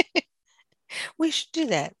 we should do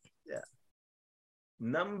that. Yeah.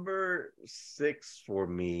 Number six for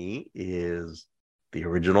me is The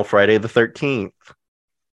original Friday the 13th.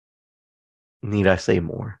 Need I say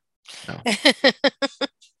more? No.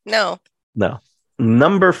 No. No.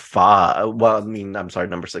 Number 5. Well, I mean, I'm sorry,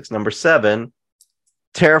 number 6. Number 7,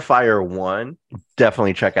 Terrifier 1.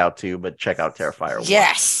 Definitely check out 2, but check out Terrifier 1.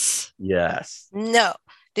 Yes. Yes. No.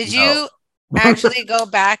 Did No. you actually go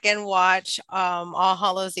back and watch All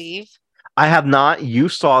Hallows Eve? I have not. You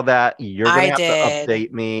saw that. You're going to I have to did.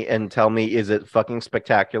 update me and tell me, is it fucking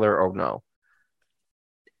spectacular or no?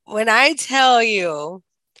 When I tell you,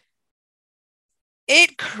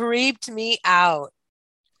 it creeped me out.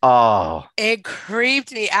 Oh, It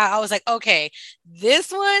creeped me out. I was like, okay,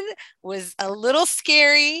 this one was a little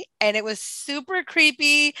scary and it was super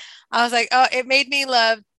creepy. I was like, oh, it made me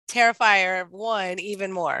love Terrifier 1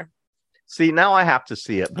 even more. see, now I have to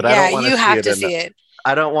see it, but I Yeah, don't want to you see have it. to see it.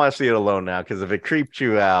 I don't want to see it alone now because if it creeped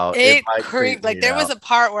you out, it It might creep creeped. Like me there was out. a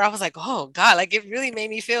part where I was like, oh God, like it really made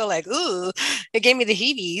me feel like, ooh, it gave me the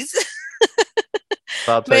heebies.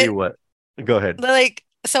 But I'll tell But you what. Go ahead. like,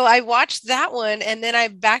 so I watched that one and then I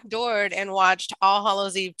backdoored and watched All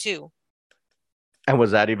Hallows Eve 2. And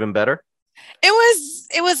was that even better?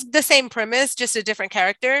 It was the same premise, just a different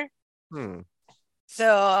character. Hmm.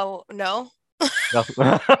 So no. No.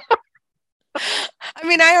 I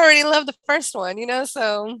mean, I already love the first one,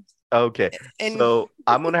 so Okay, and so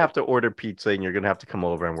I'm gonna have to order pizza, and you're gonna have to come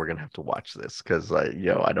over, and we're gonna have to watch this because, I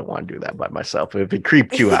don't want to do that by myself. If it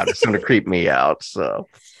creeped you out, it's gonna creep me out. So,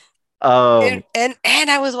 and, um, and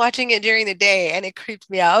I was watching it during the day and it creeped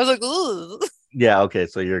me out. I was like, ooh. yeah, okay,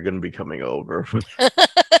 so you're gonna be coming over.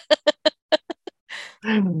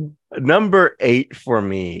 Number 8 for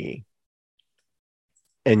me,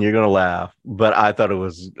 and you're gonna laugh, but I thought it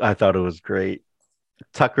was great.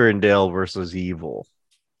 Tucker and Dale versus Evil.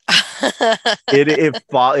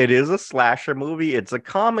 It is a slasher movie. It's a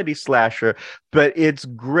comedy slasher, but it's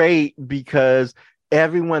great because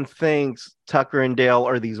everyone thinks Tucker and Dale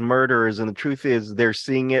are these murderers, and the truth is they're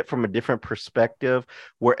seeing it from a different perspective,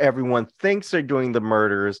 where everyone thinks they're doing the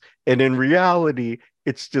murders, and in reality,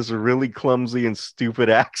 it's just really clumsy and stupid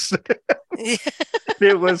accident.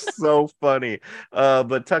 It was so funny.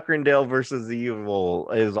 But Tucker and Dale versus Evil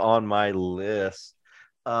is on my list.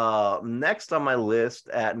 Next on my list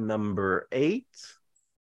at number 8,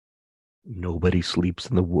 Nobody Sleeps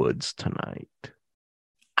in the Woods Tonight.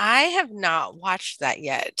 I have not watched that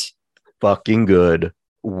yet. Fucking good.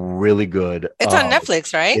 Really good. It's on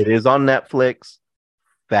Netflix, right? It is on Netflix.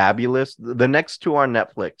 Fabulous. The next two are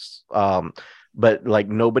Netflix. But like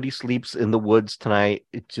Nobody Sleeps in the Woods Tonight,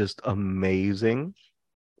 it's just amazing.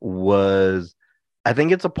 I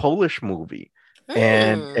think it's a Polish movie.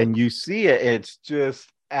 And Hmm. and you see it, it's just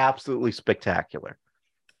absolutely spectacular.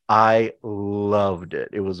 I loved it.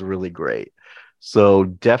 It was really great. So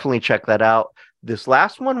definitely check that out. This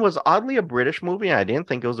last one was oddly a British movie. I didn't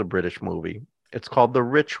think it was a British movie. It's called The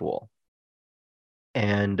Ritual.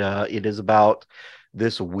 And it is about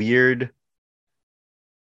this weird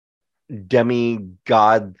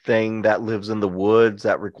demigod thing that lives in the woods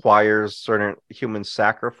that requires certain human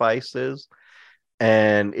sacrifices.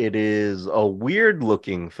 And it is a weird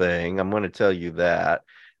looking thing. I'm going to tell you that.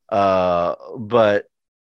 But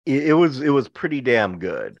it was pretty damn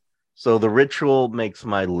good. So The Ritual makes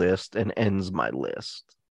my list and ends my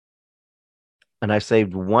list. And I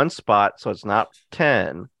saved one spot, so it's not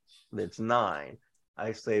 10, it's 9.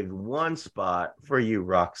 I saved one spot for you,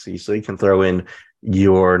 Roxy, so you can throw in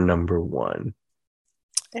your number 1.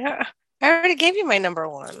 Yeah, I already gave you my number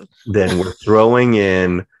 1. Then we're throwing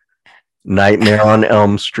in Nightmare on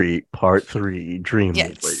Elm Street Part 3 Dream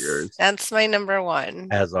Yes, Warriors that's my number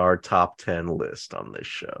 1. as our top 10 list on this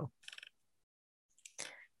show.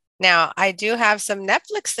 Now, I do have some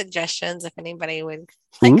Netflix suggestions if anybody would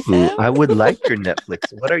like Ooh, them. I would like your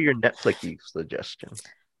Netflix. What are your Netflix suggestions?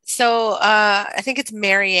 So, I think it's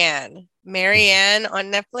Marianne. Marianne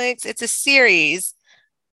on Netflix. It's a series,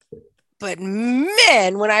 but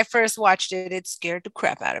man, when I first watched it, it scared the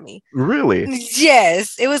crap out of me. Really?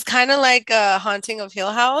 Yes, it was kind of like a Haunting of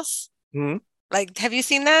Hill House. Hmm. Like, have you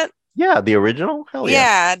seen that? Yeah, the original? Hell yeah.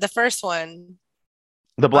 Yeah, the first one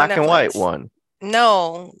The on black and white Netflix. one.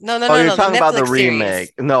 No, no, no, Oh, no, you're no. The talking about the Netflix series.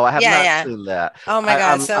 remake. No, I have Yeah, not yeah. seen that. Oh my I,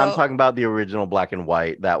 God. I'm So, talking about the original black and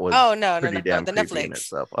white. That was oh no, no, no, pretty no. damn The creepy in Netflix.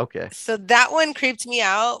 itself. Okay. So that one creeped me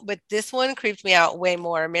out, but this one creeped me out way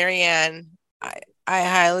more. Marianne, I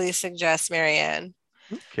highly suggest Marianne.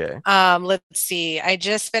 Okay. Let's see. I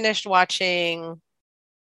just finished watching,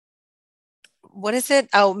 what is it?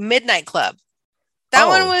 Oh, Midnight Club. That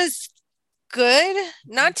one Oh, was good,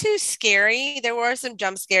 not too scary. There were some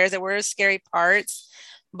jump scares, there were scary parts,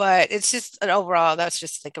 but it's just an overall, that's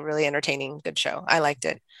just like a really entertaining, good show. I liked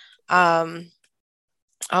it. Um,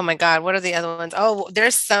 Oh my God, what are the other ones? Oh,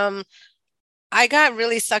 there's some. I got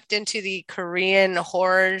really sucked into the Korean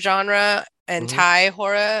horror genre and Hmm. Thai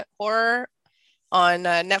horror on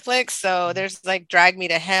Netflix. So there's like Drag Me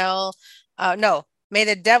to Hell. No, May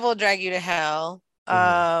the Devil Drag You to Hell.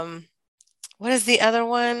 Hmm. What is the other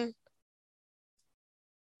one?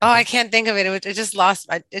 Oh, I can't think of it. It just lost.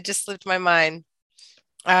 It just slipped my mind.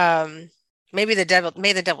 Um, maybe the devil.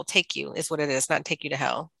 May the devil take you is what it is, not take you to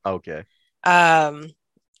hell. Okay. Um,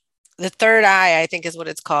 the third eye, I think, is what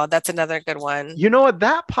it's called. That's another good one. You know what?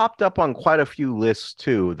 That popped up on quite a few lists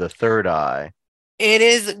too. The Third Eye. It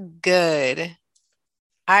is good.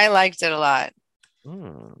 I liked it a lot.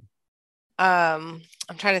 Hmm.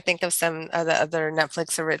 I'm trying to think of some of the other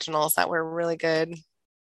Netflix originals that were really good.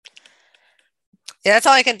 Yeah, that's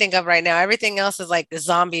all I can think of right now. Everything else is like the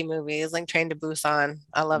zombie movies, like Train to Busan.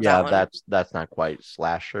 I love that Yeah, one. that's not quite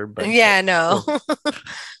slasher, Yeah, no. still,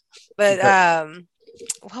 But but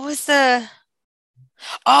what was the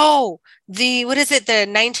oh, the what is it? The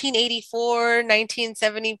 1984,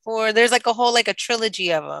 1974. There's like a whole like a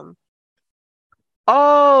trilogy of them.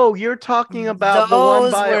 oh, you're talking about the one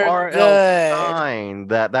Those by were R.L. good. Stein.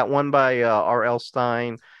 That one by R.L.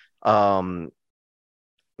 Stein. Um,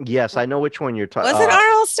 yes, I know which one you're talking. Was it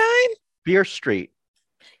R.L. Stein? Fear Street.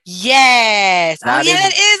 Yes. Oh That yeah, is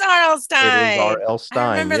that is R.L. it is Stein. R.L. I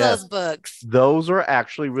Stein. remember those Yes. books. Those are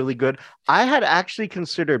actually really good. I had actually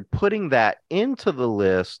considered putting that into the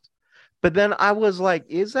list, but then I was like,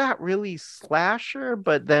 is that really slasher?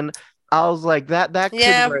 But then I was like, that could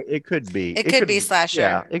Yeah, it could be. it It could could be yeah,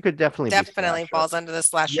 slasher. it could definitely be Definitely slasher. falls under the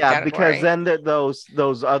slasher Yeah, because category. then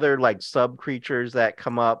those other like sub creatures that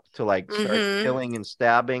come up to like start Mm-hmm. killing and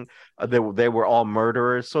stabbing, they were all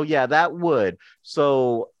murderers. So yeah, that would.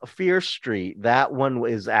 So Fear Street, that one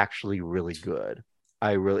is actually really good.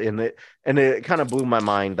 I really and it kind of blew my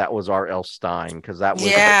mind that was R.L. Stein because that was a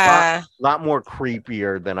Yeah. lot more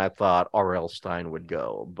creepier than I thought R.L. Stein would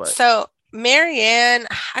go. But So Marianne,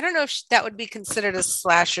 I don't know if that would be considered a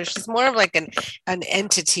slasher. She's more of like an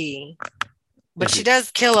entity, but she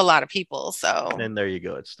does kill a lot of people. So, then there you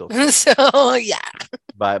go. It's still slasher so yeah.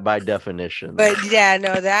 by definition. But yeah,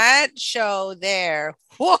 no, that show there,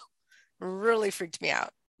 whoa, really freaked me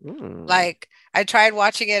out. Mm. Like I tried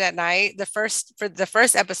watching it at night. For the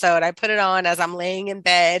first episode, I put it on as I'm laying in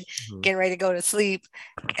bed, Mhm. getting ready to go to sleep,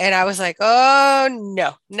 and I was like, "Oh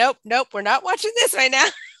no, nope, nope, we're not watching this right now,"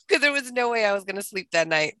 because there was no way I was gonna sleep that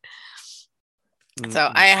night. So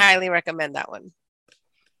Mm-mm. I highly recommend that one.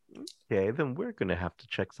 Okay, then we're gonna have to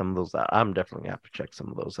check some of those out. I'm definitely gonna have to check some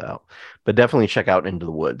of those out. But definitely check out Into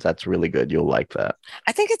the Woods. That's really good. You'll like that.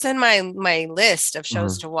 I think it's in my list of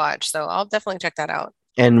shows Mhm. to watch, so I'll definitely check that out.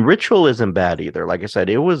 And Ritual isn't bad either. Like I said,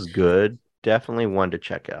 it was good. Definitely one to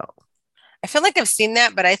check out. I feel like I've seen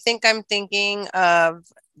that, but I think I'm thinking of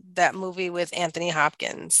that movie with Anthony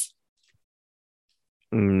Hopkins.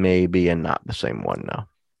 Maybe and not the same one, no.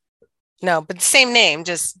 No, but the same name,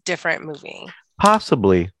 just different movie.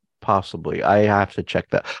 Possibly, possibly. I have to check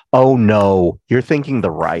that. Oh no, you're thinking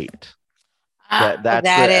the right. That Oh, that's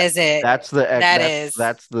that the is it. that's the That is.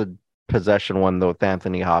 that's the possession one though with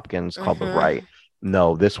Anthony Hopkins called the Mhm. right.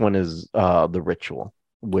 No, this one is the ritual,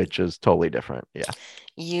 which is totally different. Yeah,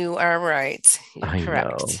 You are right. You're I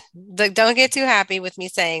correct. know. Don't get too happy with me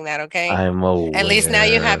saying that, okay? I'm At least now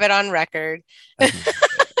you have aware. it on record. I'm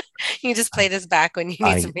You just play this back when you need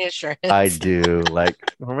I some I reassurance. do. Like,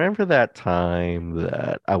 remember that time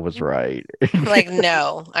that I was right? Like,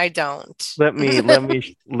 no, I don't. let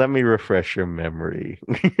me refresh your memory.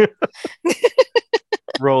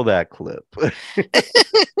 Roll that clip.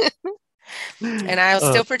 And I'll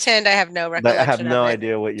Uh, still pretend I have no I have recollection of no it.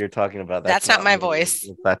 idea what you're talking about. That's That's not not my me. voice.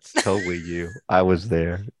 That's totally you. I was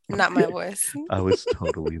there. Not my voice. I was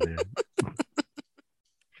totally there.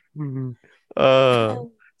 Mhm. Uh,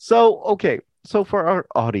 so okay. So for our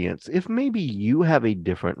audience, if maybe you have a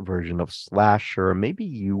different version of slasher, maybe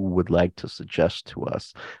you would like to suggest to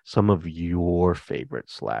us some of your favorite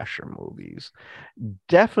slasher movies,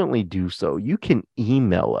 definitely do so. You can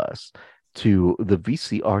email us to the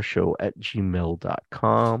VCR show at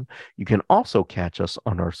gmail.com. You can also catch us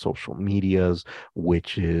on our social medias,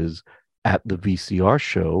 which is at the VCR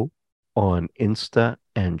show on Insta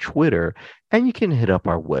and Twitter. And you can hit up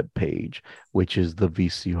our webpage, which is the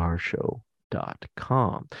VCRshow.com.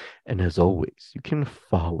 And as always, you can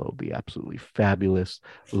follow the absolutely fabulous,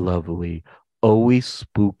 lovely, always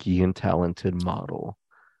spooky and talented model,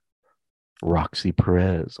 Roxy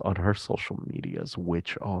Perez, on her social medias,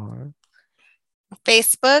 which are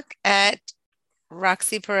Facebook at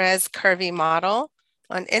Roxy Perez Curvy Model.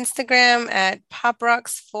 On Instagram at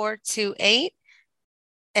PopRocks428.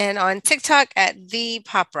 And on TikTok at the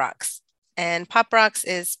Pop Rocks. And Pop Rocks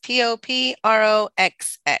is POPROXX.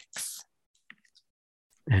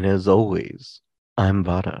 And as always, I'm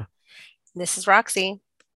Vada. This is Roxy.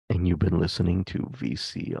 And you've been listening to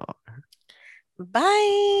VCR.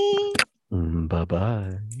 Bye.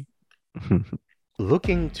 Bye-bye.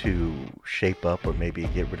 Looking to shape up or maybe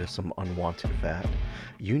get rid of some unwanted fat?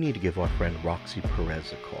 You need to give our friend Roxy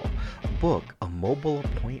Perez a call. Book a mobile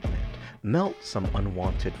appointment. Melt some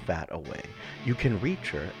unwanted fat away. You can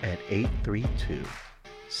reach her at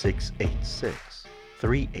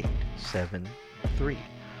 832-686-3873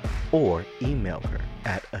 or email her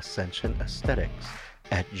at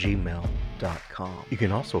ascensionaesthetics@gmail.com. You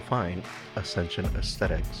can also find Ascension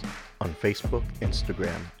Aesthetics on Facebook,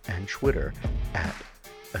 Instagram, and Twitter at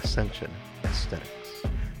Ascension Aesthetics.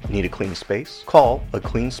 Need a clean space? Call A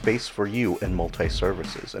Clean Space for You in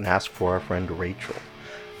Multi-Services and ask for our friend Rachel.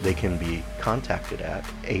 They can be contacted at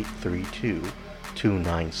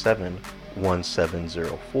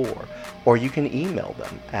 832-297-1704, or you can email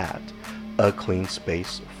them at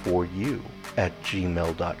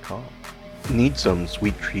acleanspaceforyou@gmail.com. Need some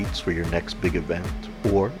sweet treats for your next big event,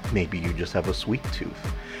 or maybe you just have a sweet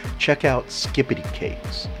tooth? Check out Skippity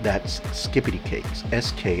Cakes. That's Skippity Cakes,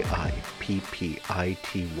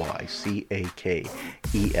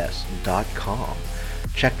 SKIPPITYCAKES.com.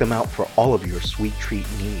 Check them out for all of your sweet treat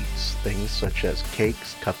needs, things such as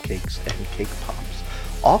cakes, cupcakes, and cake pops.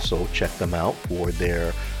 Also, check them out for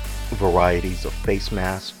their varieties of face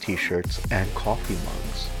masks, t-shirts, and coffee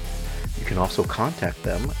mugs. You can also contact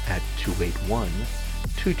them at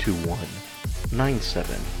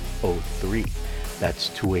 281-221-9703. That's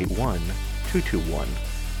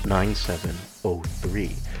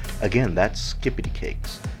 281-221-9703. Again, that's Skippity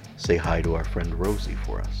Cakes. Say hi to our friend Rosie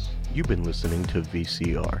for us. You've been listening to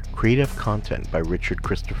VCR, creative content by Richard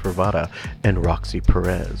Christopher Vada and Roxy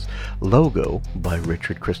Perez. Logo by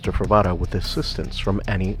Richard Christopher Vada with assistance from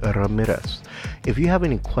Annie Ramirez. If you have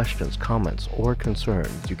any questions, comments, or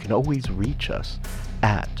concerns, you can always reach us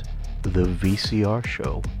at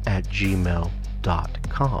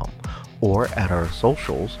thevcrshow@gmail.com or at our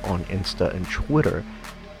socials on Insta and Twitter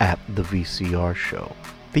at The VCR Show.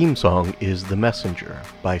 Theme song is The Messenger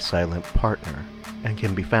by Silent Partner and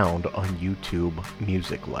can be found on YouTube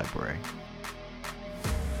Music Library.